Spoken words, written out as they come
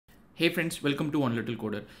Hey friends, welcome to One Little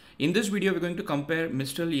Coder. In this video, we're going to compare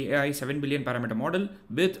Mistral AI 7 billion parameter model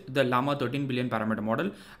with the Llama 13 billion parameter model.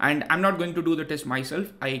 And I'm not going to do the test myself.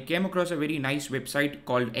 I came across a very nice website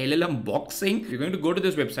called LLM Boxing. You're going to go to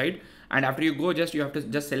this website, and after you go, you have to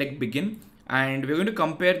just select begin. And we're going to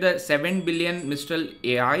compare the 7 billion Mistral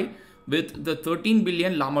AI with the 13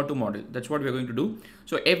 billion Llama 2 model. That's what we're going to do.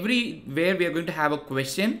 So everywhere we are going to have a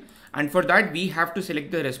question, and for that we have to select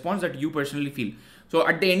the response that you personally feel. So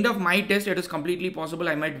at the end of my test, it is completely possible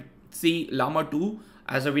I might see Llama 2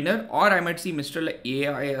 as a winner, or I might see Mistral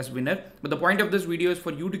AI as winner. But the point of this video is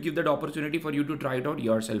for you to give that opportunity for you to try it out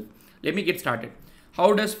yourself. Let me get started.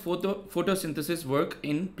 How does photosynthesis work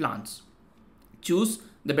in plants? Choose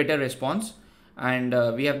the better response. And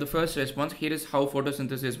we have the first response. Here is how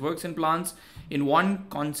photosynthesis works in plants in one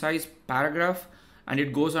concise paragraph. And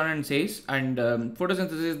it goes on and says, and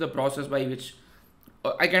photosynthesis is the process by which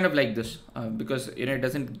I kind of like this because it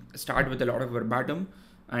doesn't start with a lot of verbatim,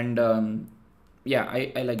 and yeah,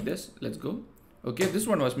 I like this. Let's go. Okay, this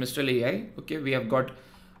one was Mistral AI. Okay, we have got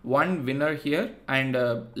one winner here, and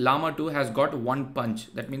Llama 2 has got one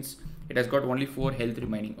punch. That means it has got only 4 health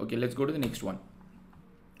remaining. Okay, let's go to the next one.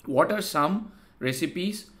 What are some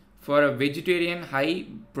recipes for a vegetarian high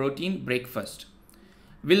protein breakfast?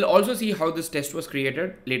 We'll also see how this test was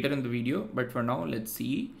created later in the video, but for now, let's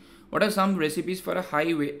see. What are some recipes for a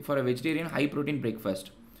vegetarian high protein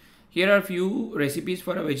breakfast? Here are a few recipes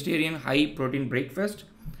for a vegetarian high protein breakfast.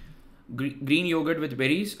 Green yogurt with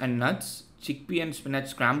berries and nuts, chickpea and spinach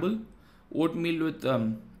scramble, oatmeal with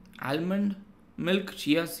almond milk,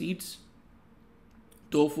 chia seeds,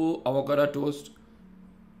 tofu, avocado toast,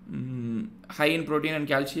 high in protein and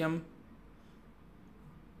calcium,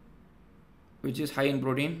 which is high in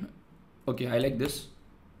protein. Okay, I like this.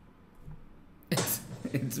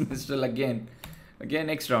 It's Mistral again. Okay,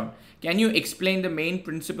 next round. Can you explain the main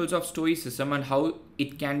principles of stoicism and how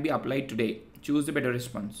it can be applied today? Choose the better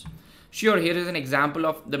response. Sure, here is an example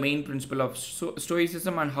of the main principle of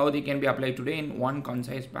stoicism and how they can be applied today in one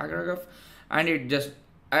concise paragraph. And it just,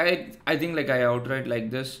 I think like I outright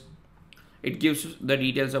like this. It gives the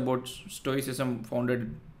details about stoicism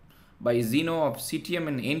founded by Zeno of Citium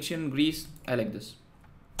in ancient Greece. I like this.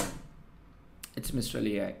 It's Mistral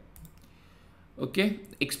AI. Okay,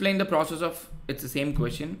 explain the process of, it's the same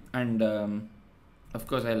question, and of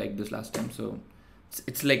course I like this last time, so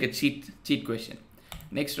it's like a cheat question.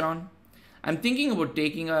 Next round. I'm thinking about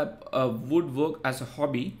taking up woodwork as a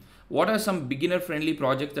hobby. What are some beginner friendly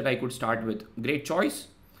projects that I could start with? Great choice.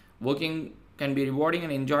 Working can be rewarding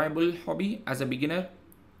and enjoyable hobby as a beginner.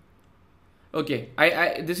 Okay,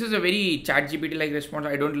 this is a very ChatGPT like response.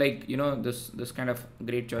 I don't like, this kind of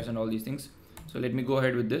great choice and all these things. So let me go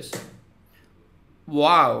ahead with this.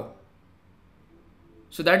 Wow.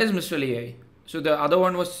 So that is Mistral AI. So the other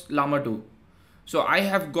one was Llama 2. So I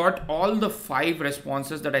have got all the 5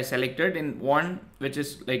 responses that I selected in one, which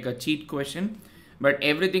is like a cheat question. But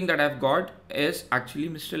everything that I've got is actually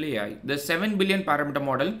Mistral AI. The 7 billion parameter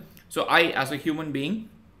model. So I, as a human being,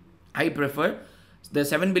 I prefer the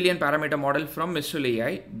 7 billion parameter model from Mistral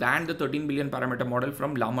AI than the 13 billion parameter model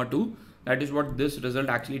from Llama 2. That is what this result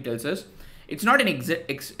actually tells us. It's not an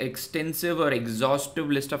extensive or exhaustive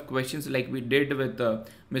list of questions like we did with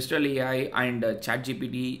Mistral AI and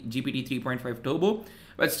ChatGPT GPT 3.5 Turbo,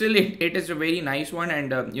 but still it is a very nice one,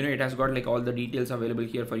 and it has got like all the details available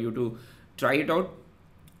here for you to try it out.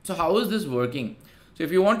 So how is this working? So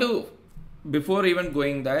if you want to, before even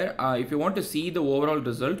going there, if you want to see the overall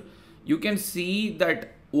result, you can see that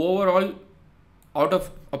overall out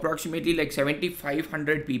of approximately like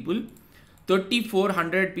 7,500 people,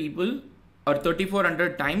 3,400 people or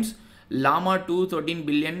 3,400 times Llama 2 13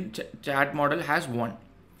 billion chat model has won.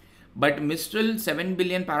 But Mistral 7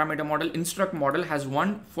 billion parameter model instruct model has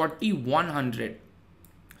won 4,100.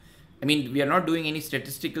 I mean, we are not doing any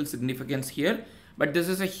statistical significance here, but this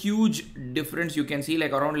is a huge difference. You can see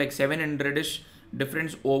like around like 700-ish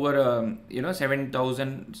difference over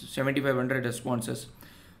 7,000, 7,500 responses.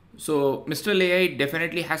 So Mistral AI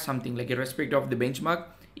definitely has something, like irrespective of the benchmark.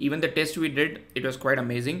 Even the test we did, it was quite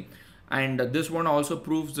amazing. And this one also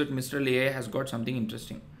proves that Mistral AI has got something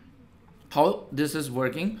interesting. How this is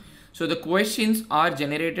working. So the questions are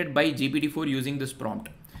generated by GPT-4 using this prompt.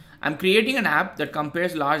 I'm creating an app that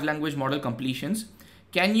compares large language model completions.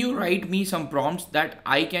 Can you write me some prompts that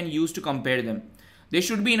I can use to compare them? They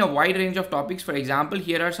should be in a wide range of topics. For example,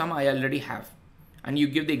 here are some I already have. And you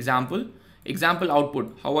give the example. Example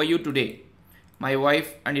output. How are you today? My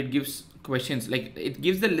wife, and it gives questions. Like it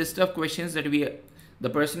gives the list of questions that the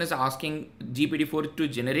person is asking GPT-4 to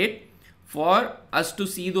generate for us to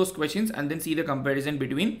see those questions and then see the comparison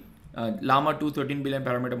between Llama 2 13 billion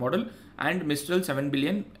parameter model, and Mistral 7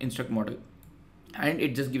 billion instruct model, and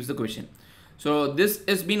it just gives the question. So this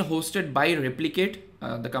is being hosted by Replicate,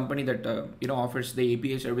 the company that offers the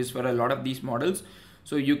API service for a lot of these models.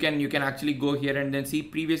 So you can actually go here and then see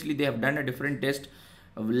previously they have done a different test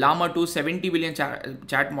of Llama 2 70 billion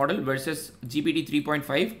chat model versus GPT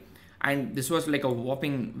 3.5, and this was like a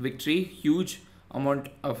whopping victory, huge amount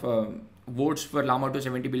of votes for Llama 2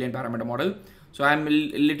 70 billion parameter model. So I'm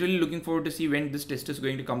literally looking forward to see when this test is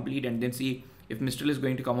going to complete and then see if Mistral is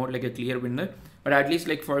going to come out like a clear winner. But at least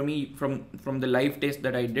like for me, from the live test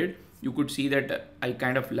that I did, you could see that I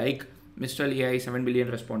kind of like Mistral AI 7 billion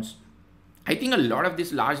response. I think a lot of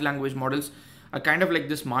these large language models are kind of like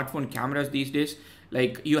the smartphone cameras these days.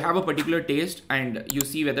 Like you have a particular taste and you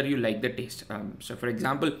see whether you like the taste. So for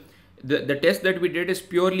example, the test that we did is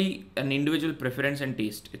purely an individual preference and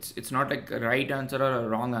taste. It's not like a right answer or a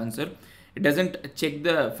wrong answer. It doesn't check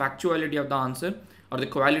the factuality of the answer or the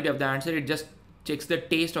quality of the answer. It just checks the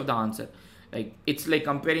taste of the answer. Like it's like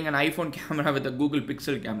comparing an iPhone camera with a Google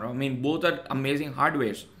Pixel camera. I mean, both are amazing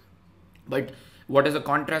hardwares, but what is the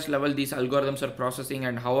contrast level these algorithms are processing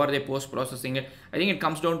and how are they post-processing it? I think it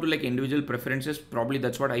comes down to like individual preferences. Probably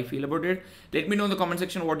that's what I feel about it. Let me know in the comment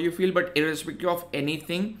section what you feel, but irrespective of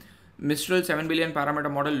anything, Mistral 7 billion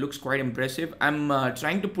parameter model looks quite impressive. I'm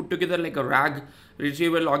trying to put together like a RAG,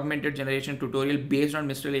 retrieval augmented generation tutorial based on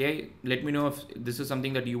Mistral AI. Let me know if this is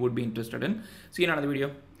something that you would be interested in. See you in another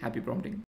video. Happy prompting.